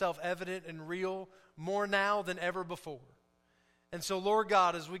self-evident and real more now than ever before. And so, Lord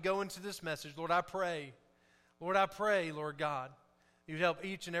God, as we go into this message, Lord, I pray, Lord God, you'd help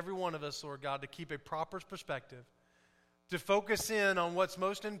each and every one of us, Lord God, to keep a proper perspective, to focus in on what's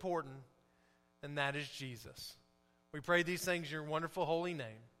most important, and that is Jesus. We pray these things in your wonderful holy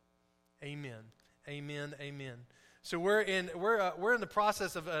name. Amen. Amen. Amen. So we're in the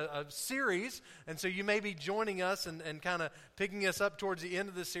process of a series, and so you may be joining us and kind of picking us up towards the end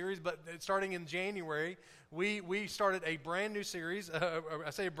of the series. But starting in January, we started a brand new series.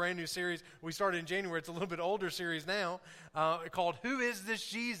 I say a brand new series. We started in January. It's a little bit older series now, called "Who Is This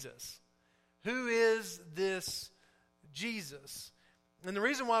Jesus?" Who is this Jesus? And the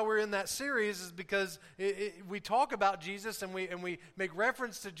reason why we're in that series is because we talk about Jesus and we make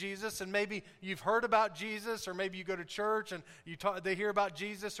reference to Jesus, and maybe you've heard about Jesus, or maybe you go to church and they hear about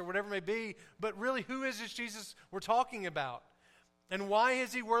Jesus or whatever it may be, but really, who is this Jesus we're talking about? And why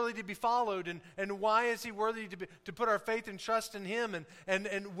is he worthy to be followed? And why is he worthy to put our faith and trust in him?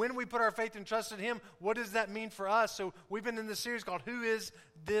 And when we put our faith and trust in him, what does that mean for us? So we've been in this series called "Who Is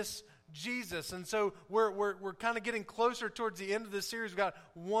This Jesus?" And so we're kind of getting closer towards the end of this series. We've got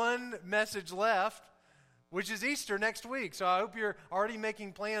one message left, which is Easter next week. So I hope you're already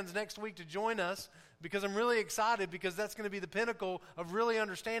making plans next week to join us, because I'm really excited, because that's going to be the pinnacle of really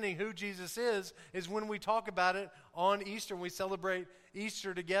understanding who Jesus is when we talk about it on Easter, and we celebrate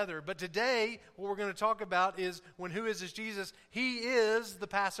Easter together. But today, what we're going to talk about is who is this Jesus? He is the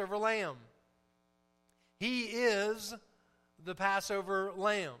Passover Lamb. He is the Passover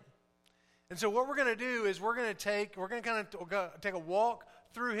Lamb. And so what we're going to do is we're going to take a walk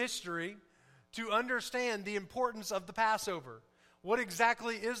through history to understand the importance of the Passover. What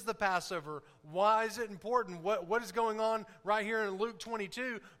exactly is the Passover? Why is it important? What is going on right here in Luke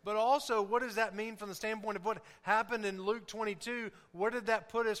 22? But also, what does that mean from the standpoint of what happened in Luke 22? Where did that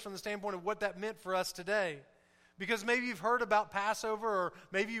put us from the standpoint of what that meant for us today? Because maybe you've heard about Passover, or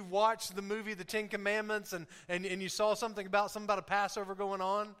maybe you've watched the movie The Ten Commandments and you saw something about a Passover going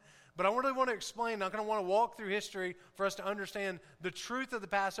on. But I really want to explain, I'm going to want to walk through history for us to understand the truth of the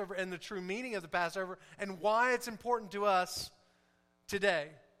Passover and the true meaning of the Passover and why it's important to us today.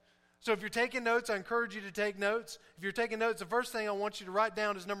 So if you're taking notes, I encourage you to take notes. If you're taking notes, the first thing I want you to write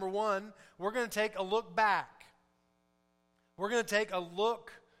down is number one, we're going to take a look back. We're going to take a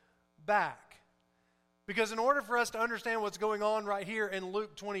look back. Because in order for us to understand what's going on right here in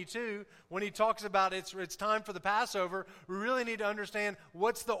Luke 22, when he talks about it's time for the Passover, we really need to understand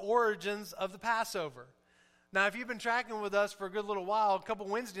what's the origins of the Passover. Now, if you've been tracking with us for a good little while, a couple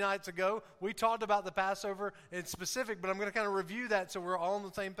Wednesday nights ago, we talked about the Passover in specific, but I'm going to kind of review that so we're all on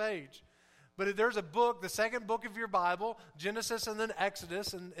the same page. But there's a book, the second book of your Bible, Genesis and then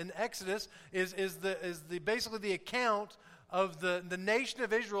Exodus, and Exodus is basically the account of the nation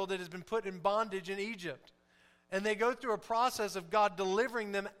of Israel that has been put in bondage in Egypt. And they go through a process of God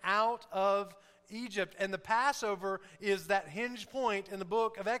delivering them out of Egypt. And the Passover is that hinge point in the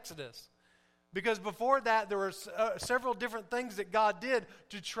book of Exodus. Because before that, there were several different things that God did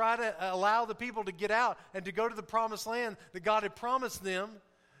to try to allow the people to get out and to go to the promised land that God had promised them.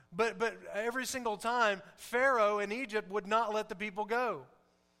 But every single time, Pharaoh in Egypt would not let the people go.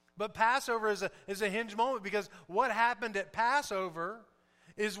 But Passover is a hinge moment, because what happened at Passover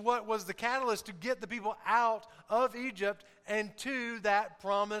is what was the catalyst to get the people out of Egypt and to that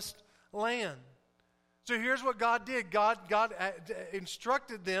promised land. So here's what God did. God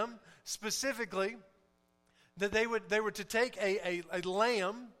instructed them specifically that they were to take a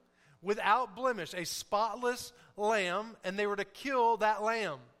lamb without blemish, a spotless lamb, and they were to kill that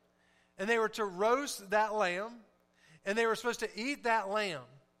lamb. And they were to roast that lamb, and they were supposed to eat that lamb.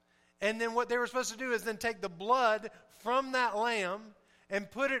 And then what they were supposed to do is then take the blood from that lamb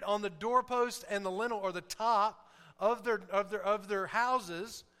and put it on the doorpost and the lintel, or the top of their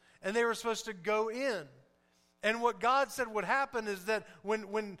houses, and they were supposed to go in. And what God said would happen is that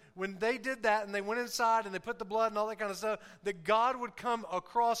when they did that and they went inside and they put the blood and all that kind of stuff, that God would come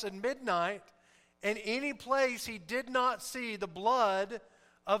across at midnight, and any place he did not see the blood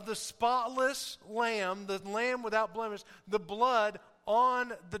of the spotless lamb, the lamb without blemish, the blood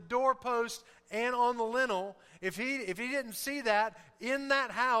on the doorpost and on the lintel, if he didn't see that in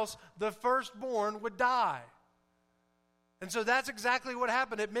that house, the firstborn would die. And so that's exactly what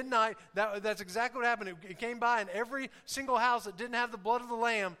happened at midnight. That's exactly what happened. It came by, and every single house that didn't have the blood of the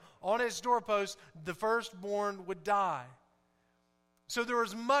lamb on its doorpost, the firstborn would die. So there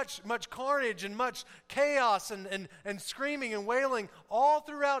was much carnage and much chaos and screaming and wailing all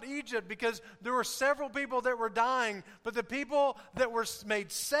throughout Egypt, because there were several people that were dying, but the people that were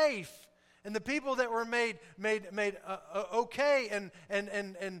made safe And the people that were made okay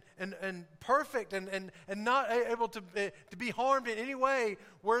and perfect and not able to be harmed in any way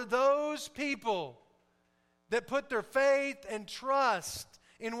were those people that put their faith and trust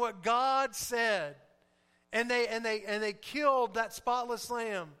in what God said. And they killed that spotless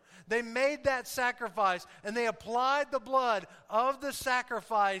lamb. They made that sacrifice, and they applied the blood of the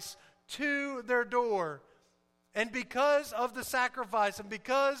sacrifice to their door. And because of the sacrifice and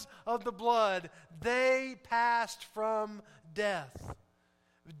because of the blood, they passed from death.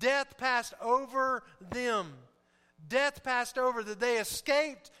 Death passed over them. Death passed over them. They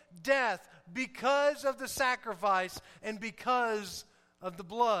escaped death because of the sacrifice and because of the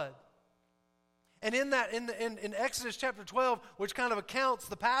blood. And in Exodus chapter 12, which kind of accounts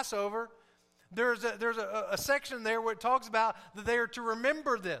the Passover, there's a section there where it talks about that they are to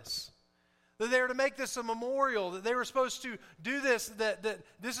remember this. That they were to make this a memorial, that they were supposed to do this, that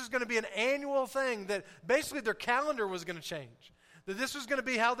this is going to be an annual thing, that basically their calendar was going to change. That this was going to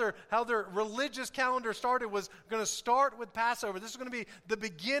be how their religious calendar started, was going to start with Passover. This is going to be the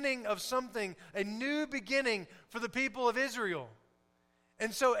beginning of something, a new beginning for the people of Israel.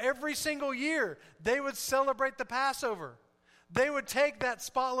 And so every single year, they would celebrate the Passover. They would take that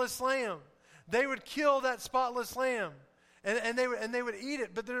spotless lamb. They would kill that spotless lamb. And they would eat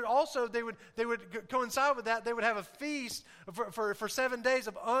it, but they would coincide with that. They would have a feast for 7 days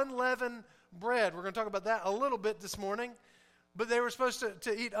of unleavened bread. We're going to talk about that a little bit this morning. But they were supposed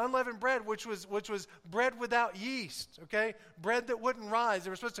to eat unleavened bread, which was bread without yeast. Okay, bread that wouldn't rise.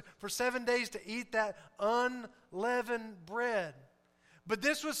 They were supposed to for 7 days to eat that unleavened bread. But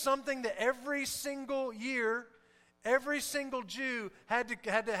this was something that every single year, every single Jew had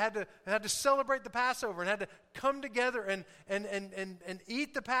to celebrate the Passover and had to come together and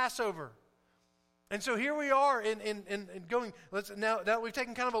eat the Passover. And so here we are in going. Now that we've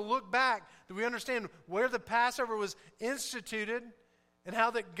taken kind of a look back, that we understand where the Passover was instituted, and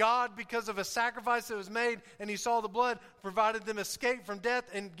how that God, because of a sacrifice that was made, and He saw the blood, provided them escape from death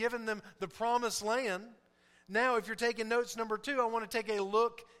and given them the promised land. Now, if you're taking notes, number 2, I want to take a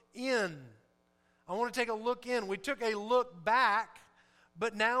look in. I want to take a look in. We took a look back,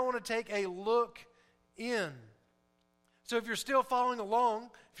 but now I want to take a look in. So if you're still following along,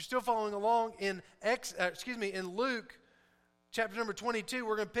 in Luke chapter number 22,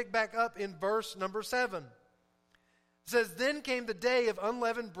 we're going to pick back up in verse number 7. It says, "Then came the day of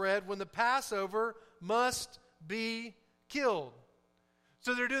unleavened bread when the Passover must be killed."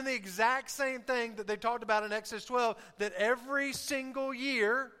 So they're doing the exact same thing that they talked about in Exodus 12, that every single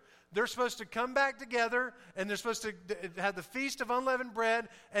year they're supposed to come back together and they're supposed to have the Feast of Unleavened Bread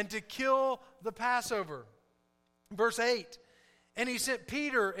and to kill the Passover. Verse 8, "And He sent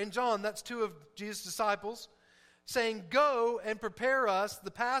Peter and John," that's 2 of Jesus' disciples, saying, "Go and prepare us the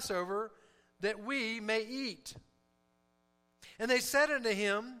Passover that we may eat. And they said unto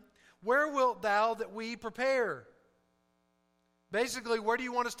Him, Where wilt thou that we prepare?" Basically, where do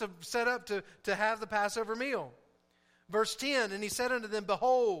you want us to set up to have the Passover meal? Verse 10, "And He said unto them,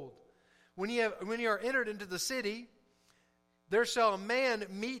 Behold, when ye are entered into the city, there shall a man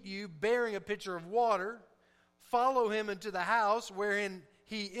meet you bearing a pitcher of water. Follow him into the house wherein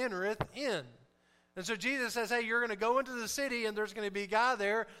he entereth in." And so Jesus says, hey, you're going to go into the city, and there's going to be a guy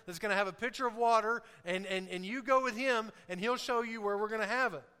there that's going to have a pitcher of water, and you go with him, and he'll show you where we're going to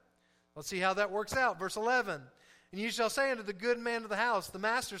have it. Let's see how that works out. Verse 11, "And you shall say unto the good man of the house, The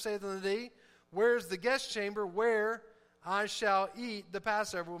master saith unto thee, Where is the guest chamber where I shall eat the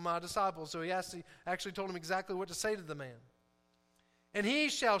Passover with my disciples?" So he actually told him exactly what to say to the man. "And he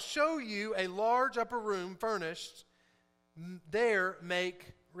shall show you a large upper room furnished. There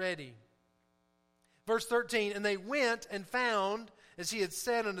make ready." Verse 13, "And they went and found as he had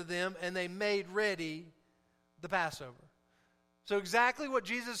said unto them, and they made ready the Passover." So exactly what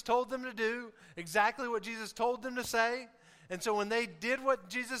Jesus told them to do, exactly what Jesus told them to say. And so when they did what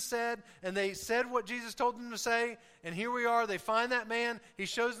Jesus said, and they said what Jesus told them to say, and here we are, they find that man, he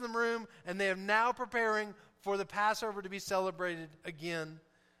shows them the room, and they are now preparing for the Passover to be celebrated again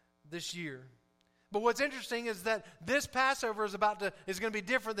this year. But what's interesting is that this Passover is going to be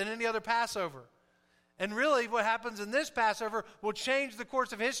different than any other Passover. And really what happens in this Passover will change the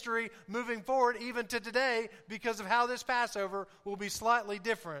course of history moving forward even to today, because of how this Passover will be slightly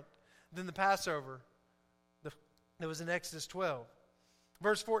different than the Passover that was in Exodus 12.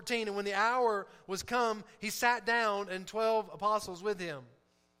 Verse 14, "And when the hour was come, He sat down, and 12 apostles with Him.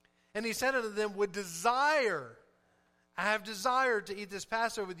 And He said unto them, I have desired to eat this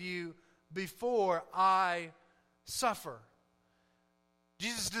Passover with you before I suffer."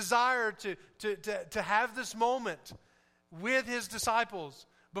 Jesus desired to have this moment with His disciples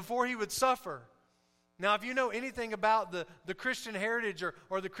before he would suffer. Now, if you know anything about the Christian heritage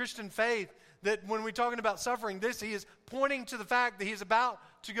or the Christian faith, that when we're talking about suffering, he is pointing to the fact that he's about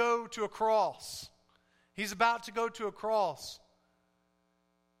to go to a cross. He's about to go to a cross.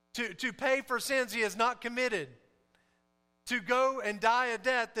 To pay for sins he has not committed. To go and die a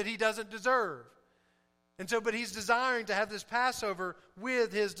death that he doesn't deserve. But he's desiring to have this Passover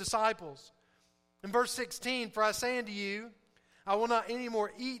with his disciples. In verse 16, for I say unto you, I will not any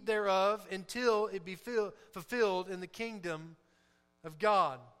more eat thereof until it be fulfilled in the kingdom of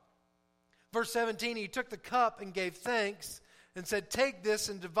God. Verse 17, he took the cup and gave thanks and said, take this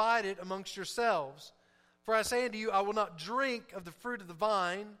and divide it amongst yourselves. For I say unto you, I will not drink of the fruit of the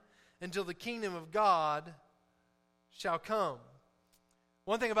vine until the kingdom of God shall come.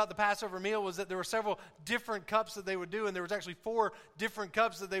 One thing about the Passover meal was that there were several different cups that they would do, and there was actually 4 different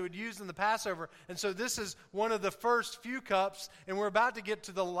cups that they would use in the Passover. And so this is one of the first few cups, and we're about to get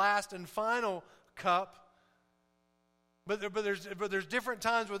to the last and final cup. But there's different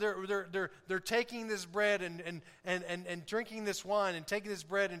times where they're taking this bread and drinking this wine, and taking this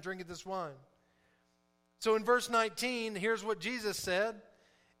bread and drinking this wine. So in verse 19, here's what Jesus said.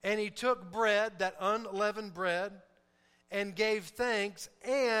 And he took bread, that unleavened bread, and gave thanks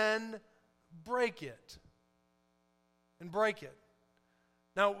and break it.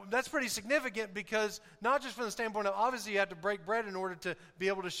 Now, that's pretty significant because not just from the standpoint of obviously you have to break bread in order to be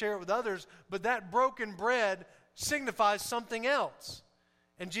able to share it with others, but that broken bread signifies something else.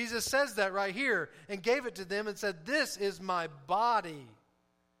 And Jesus says that right here and gave it to them and said, this is my body,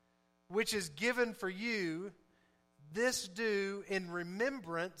 which is given for you. This do in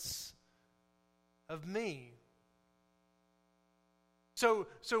remembrance of me. So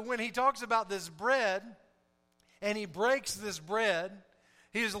when he talks about this bread, and he breaks this bread,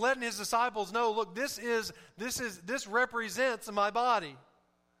 he is letting his disciples know, look, this represents my body.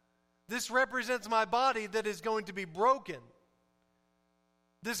 This represents my body that is going to be broken.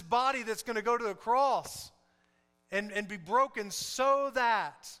 This body that's going to go to the cross and be broken so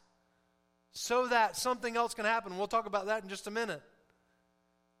that something else can happen. We'll talk about that in just a minute.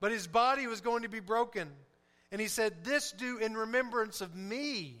 But his body was going to be broken. And he said, this do in remembrance of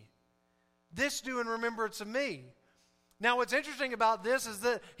me. This do in remembrance of me. Now what's interesting about this is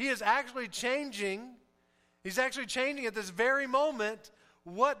that he is actually changing. He's actually changing at this very moment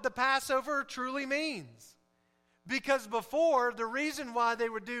what the Passover truly means. Because before, the reason why they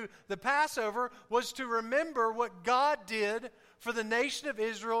would do the Passover was to remember what God did for the nation of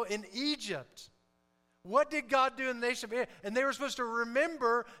Israel in Egypt. What did God do in the nation of Israel? And they were supposed to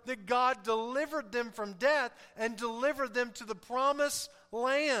remember that God delivered them from death and delivered them to the promised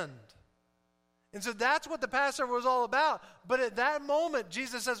land. And so that's what the Passover was all about. But at that moment,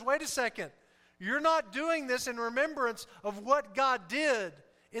 Jesus says, wait a second. You're not doing this in remembrance of what God did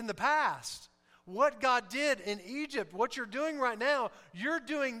in the past. What God did in Egypt. What you're doing right now, you're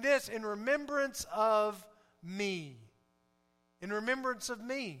doing this in remembrance of me. In remembrance of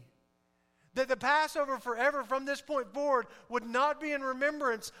me. That the Passover forever from this point forward would not be in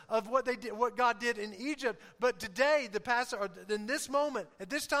remembrance of what God did in Egypt, but today the Passover, in this moment, at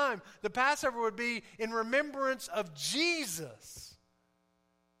this time, the Passover would be in remembrance of Jesus.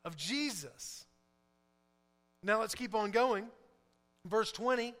 Of Jesus. Now let's keep on going. Verse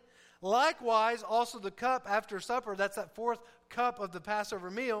 20. Likewise, also the cup after supper, that's that 4th cup of the Passover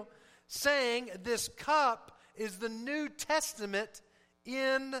meal, saying, this cup is the New Testament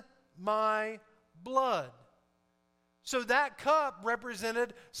in my blood. So that cup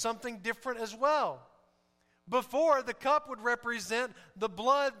represented something different as well. Before, the cup would represent the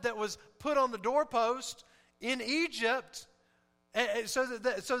blood that was put on the doorpost in Egypt, so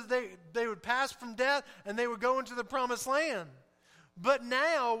that they would pass from death and they would go into the promised land. But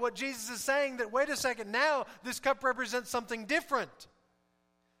now, what Jesus is saying, that wait a second, now this cup represents something different.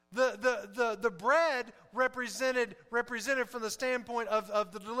 The bread represented from the standpoint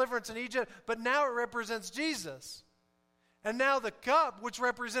of the deliverance in Egypt, but now it represents Jesus. And now the cup, which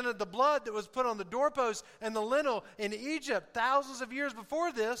represented the blood that was put on the doorpost and the lintel in Egypt thousands of years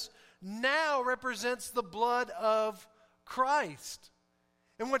before this, now represents the blood of Christ.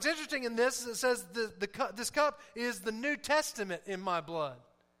 And what's interesting in this is it says this cup is the New Testament in my blood.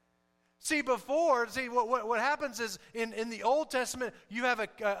 See, what happens is in the Old Testament, you have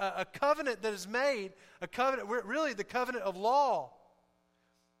a covenant that is made, a covenant, really the covenant of law.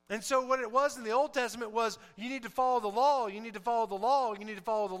 And so what it was in the Old Testament was you need to follow the law, you need to follow the law, you need to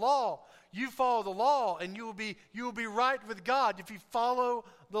follow the law. You follow the law and you will be right with God if you follow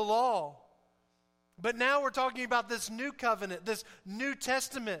the law. But now we're talking about this new covenant, this New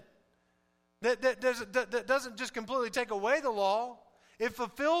Testament that doesn't just completely take away the law. It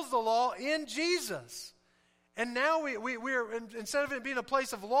fulfills the law in Jesus. And now we're instead of it being a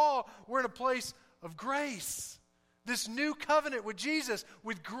place of law, we're in a place of grace. This new covenant with Jesus,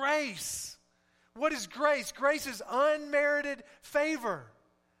 with grace. What is grace? Grace is unmerited favor.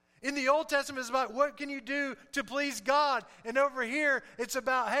 In the Old Testament, it's about what can you do to please God. And over here, it's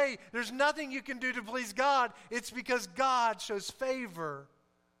about, hey, there's nothing you can do to please God. It's because God shows favor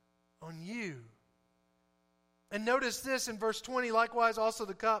on you. And notice this in verse 20, likewise also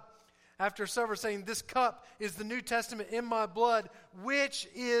the cup after supper, saying, this cup is the New Testament in my blood, which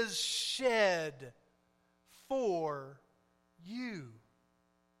is shed for you.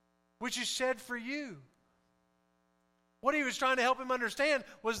 Which is shed for you. What he was trying to help him understand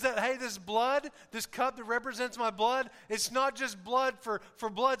was that, hey, this blood, this cup that represents my blood, it's not just blood for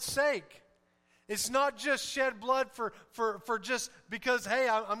blood's sake. It's not just shed blood for just because, hey,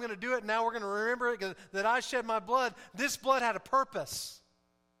 I'm going to do it, and now we're going to remember it that I shed my blood. This blood had a purpose.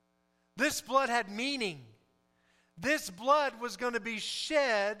 This blood had meaning. This blood was going to be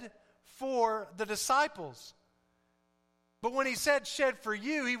shed for the disciples. But when he said shed for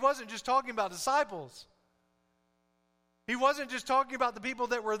you, he wasn't just talking about disciples. He wasn't just talking about the people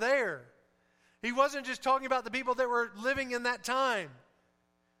that were there. He wasn't just talking about the people that were living in that time.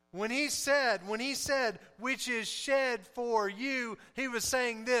 When he said, which is shed for you, he was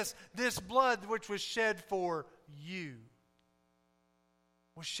saying this blood which was shed for you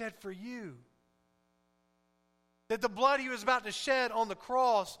was shed for you. That the blood he was about to shed on the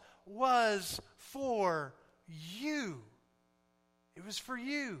cross was for you. It was for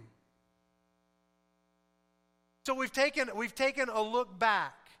you. So we've taken a look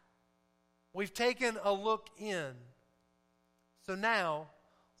back. We've taken a look in. So now,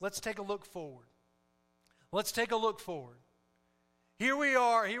 let's take a look forward. Let's take a look forward. Here we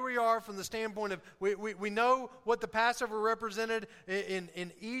are from the standpoint of, we know what the Passover represented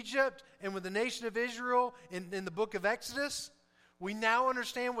in Egypt and with the nation of Israel in the book of Exodus. We now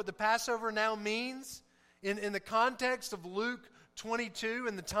understand what the Passover now means in the context of Luke 22,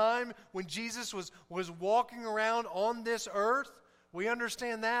 in the time when Jesus was walking around on this earth. We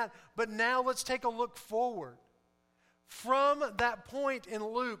understand that. But now let's take a look forward. From that point in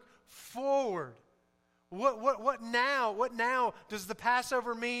Luke forward, what now does the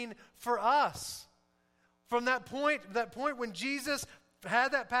Passover mean for us? From that point when Jesus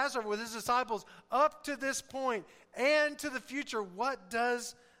had that Passover with his disciples up to this point and to the future, what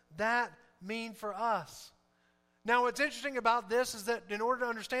does that mean for us? Now, what's interesting about this is that in order to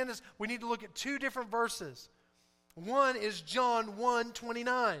understand this, we need to look at two different verses. One is John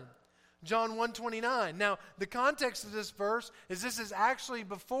 1:29. John 1:29. Now, the context of this verse is this is actually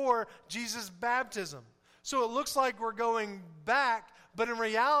before Jesus' baptism. So it looks like we're going back, but in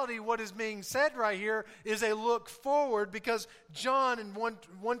reality, what is being said right here is a look forward, because John in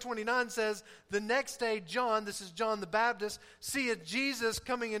 1:29 says, the next day John, this is John the Baptist, seeth Jesus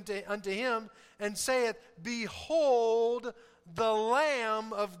coming unto him, and saith, behold, the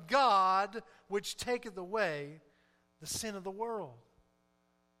Lamb of God, which taketh away the sin of the world.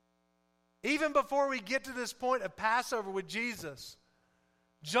 Even before we get to this point of Passover with Jesus,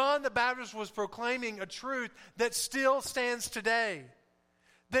 John the Baptist was proclaiming a truth that still stands today.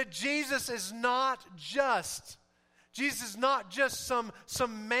 That Jesus is not just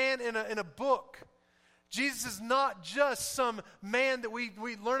some man in a book. Jesus is not just some man that we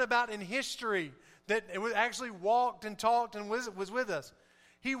learn about in history that actually walked and talked and was with us.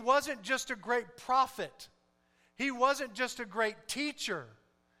 He wasn't just a great prophet. He wasn't just a great teacher.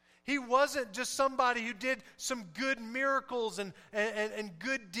 He wasn't just somebody who did some good miracles and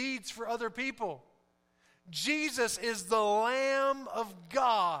good deeds for other people. Jesus is the Lamb of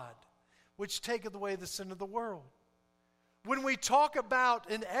God, which taketh away the sin of the world. When we talk about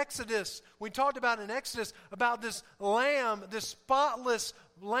in Exodus, about this lamb, this spotless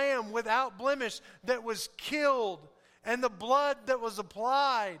lamb without blemish that was killed and the blood that was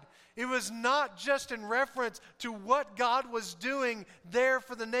applied. It was not just in reference to what God was doing there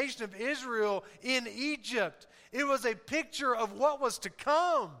for the nation of Israel in Egypt. It was a picture of what was to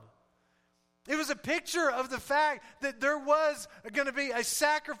come. It was a picture of the fact that there was going to be a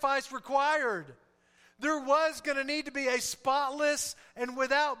sacrifice required. There was going to need to be a spotless and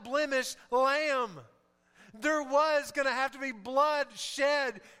without blemish lamb. There was going to have to be blood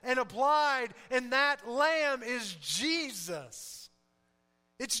shed and applied, and that lamb is Jesus.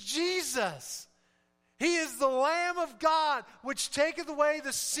 It's Jesus. He is the Lamb of God, which taketh away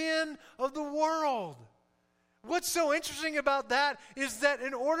the sin of the world. What's so interesting about that is that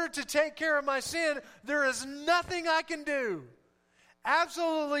in order to take care of my sin, there is nothing I can do.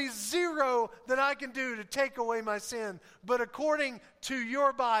 absolutely zero that I can do to take away my sin. But according to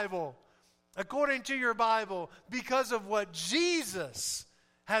your Bible, because of what Jesus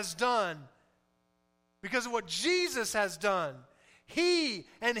has done, He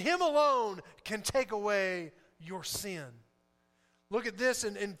and Him alone can take away your sin. Look at this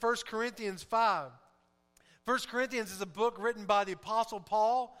in 1 Corinthians 5. 1 Corinthians is a book written by the Apostle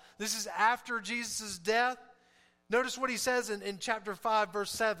Paul. This is after Jesus' death. Notice what he says in chapter 5,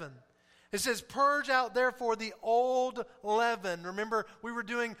 verse 7. It says, "Purge out therefore the old leaven." Remember, we were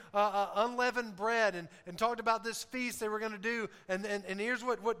doing unleavened bread and talked about this feast they were going to do. And here's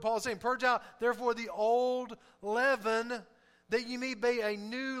what Paul is saying. "Purge out therefore the old leaven, that ye may be a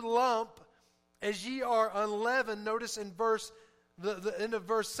new lump, as ye are unleavened." Notice in the end of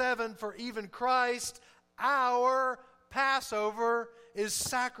verse 7, "For even Christ, our Passover, is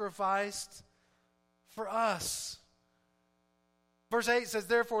sacrificed for us." Verse 8 says,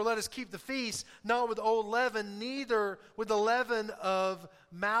 "Therefore let us keep the feast, not with old leaven, neither with the leaven of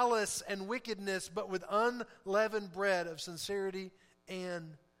malice and wickedness, but with unleavened bread of sincerity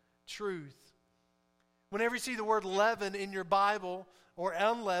and truth." Whenever you see the word leaven in your Bible, or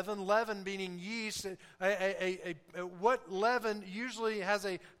unleavened, leaven meaning yeast, what leaven usually has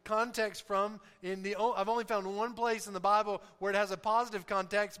a context from, I've only found one place in the Bible where it has a positive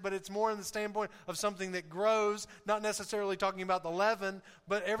context, but it's more in the standpoint of something that grows, not necessarily talking about the leaven,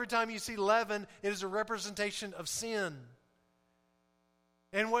 but every time you see leaven, it is a representation of sin.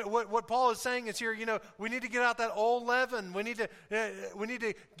 And what Paul is saying is here, we need to get out that old leaven. We need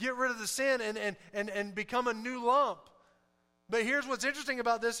to get rid of the sin and become a new lump. But here's what's interesting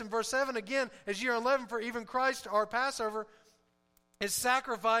about this in verse 7 again, "As ye are unleavened, for even Christ our Passover is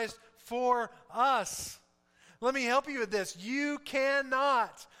sacrificed for us." Let me help you with this. You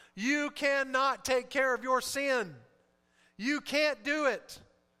cannot take care of your sin. You can't do it.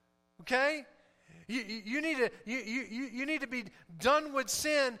 Okay? You need to be done with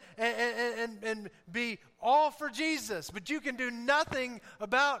sin and be all for Jesus. But you can do nothing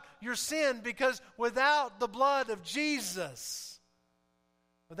about your sin, because without the blood of Jesus,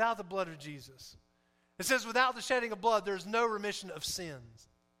 it says without the shedding of blood, there's no remission of sins.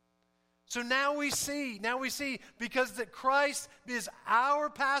 So now we see because that Christ is our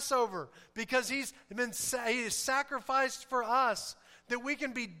Passover, because he is sacrificed for us, that we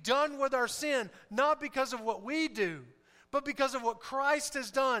can be done with our sin, not because of what we do, but because of what Christ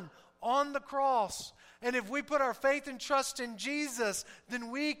has done on the cross. And if we put our faith and trust in Jesus, then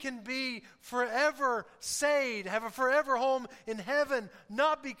we can be forever saved, have a forever home in heaven,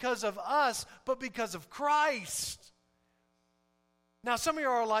 not because of us, but because of Christ. Now, some of you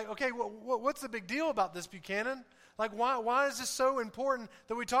are like, okay, what's the big deal about this, Buchanan? Like, why is this so important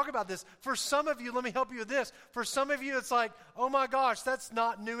that we talk about this? For some of you, let me help you with this. For some of you, it's like, oh my gosh, that's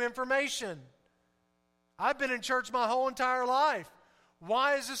not new information. I've been in church my whole entire life.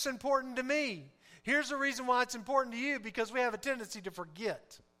 Why is this important to me? Here's the reason why it's important to you, because we have a tendency to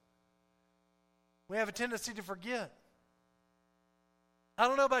forget. I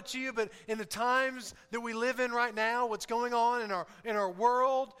don't know about you, but in the times that we live in right now, what's going on in our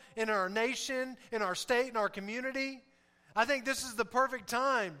world, in our nation, in our state, in our community, I think this is the perfect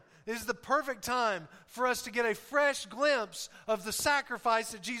time. This is the perfect time for us to get a fresh glimpse of the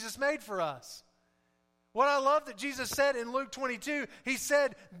sacrifice that Jesus made for us. What I love that Jesus said in Luke 22, he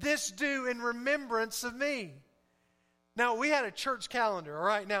said, "This do in remembrance of me." Now, we had a church calendar, all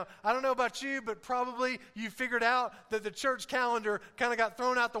right? Now, I don't know about you, but probably you figured out that the church calendar kind of got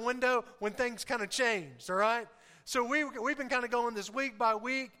thrown out the window when things kind of changed, all right? So we've been kind of going this week by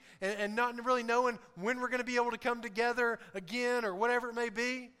week and not really knowing when we're going to be able to come together again or whatever it may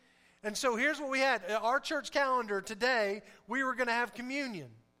be. And so here's what we had. Our church calendar today, we were going to have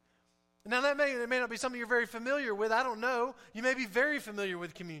communion. Now, that may not be something you're very familiar with. I don't know. You may be very familiar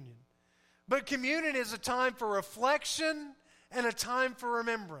with communion. But communion is a time for reflection and a time for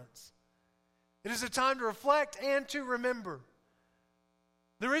remembrance. It is a time to reflect and to remember.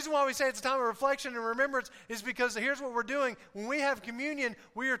 The reason why we say it's a time of reflection and remembrance is because here's what we're doing. When we have communion,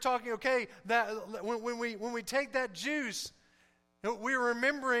 we are talking, okay, that when we take that juice, we're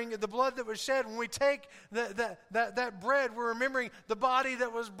remembering the blood that was shed. When we take that bread, we're remembering the body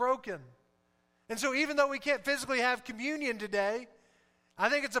that was broken. And so even though we can't physically have communion today, I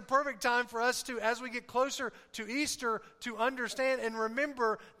think it's a perfect time for us to, as we get closer to Easter, to understand and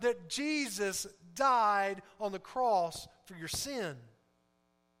remember that Jesus died on the cross for your sin.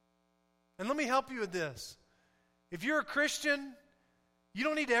 And let me help you with this. If you're a Christian, you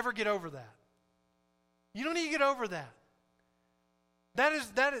don't need to ever get over that. You don't need to get over that. That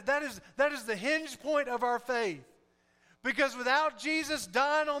is the hinge point of our faith. Because without Jesus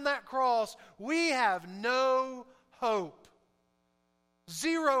dying on that cross, we have no hope.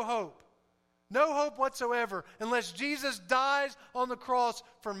 Zero hope. No hope whatsoever unless Jesus dies on the cross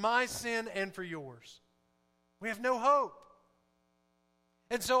for my sin and for yours. We have no hope.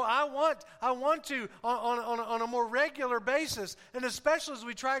 And so I want to, on a more regular basis, and especially as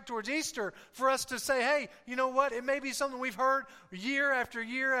we track towards Easter, for us to say, hey, you know what? It may be something we've heard year after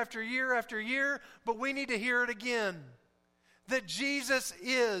year after year after year, but we need to hear it again. That Jesus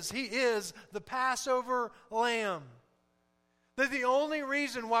He is the Passover Lamb. That the only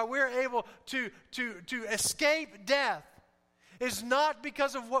reason why we're able to escape death is not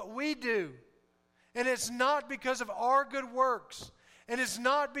because of what we do. And it's not because of our good works. And it's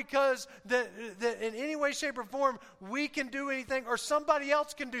not because that in any way, shape, or form we can do anything or somebody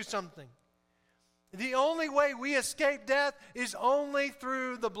else can do something. The only way we escape death is only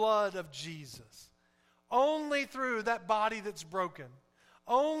through the blood of Jesus. Only through that body that's broken.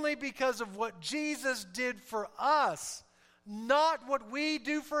 Only because of what Jesus did for us. Not what we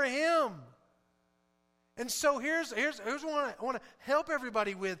do for Him. And so here's what I want to help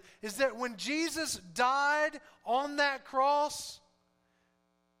everybody with, is that when Jesus died on that cross,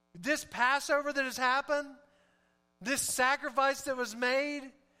 this Passover that has happened, this sacrifice that was made,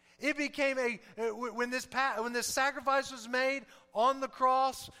 it became when this sacrifice was made on the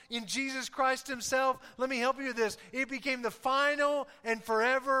cross in Jesus Christ Himself, let me help you with this, it became the final and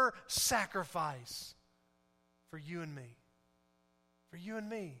forever sacrifice for you and me. For you and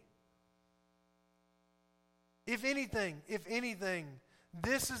me. If anything,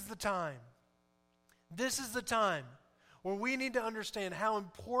 this is the time. This is the time where we need to understand how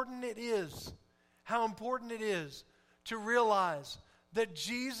important it is to realize that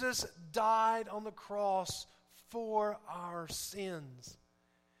Jesus died on the cross for our sins.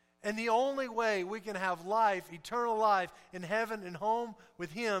 And the only way we can have life, eternal life, in heaven and home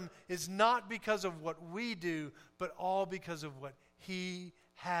with Him is not because of what we do, but all because of what He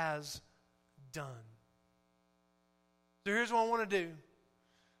has done. So here's what I want to do.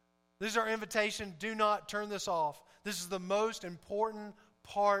 This is our invitation. Do not turn this off. This is the most important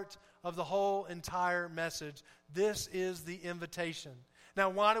part of the whole entire message. This is the invitation. Now,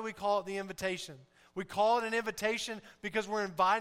 why do we call it the invitation? We call it an invitation because we're inviting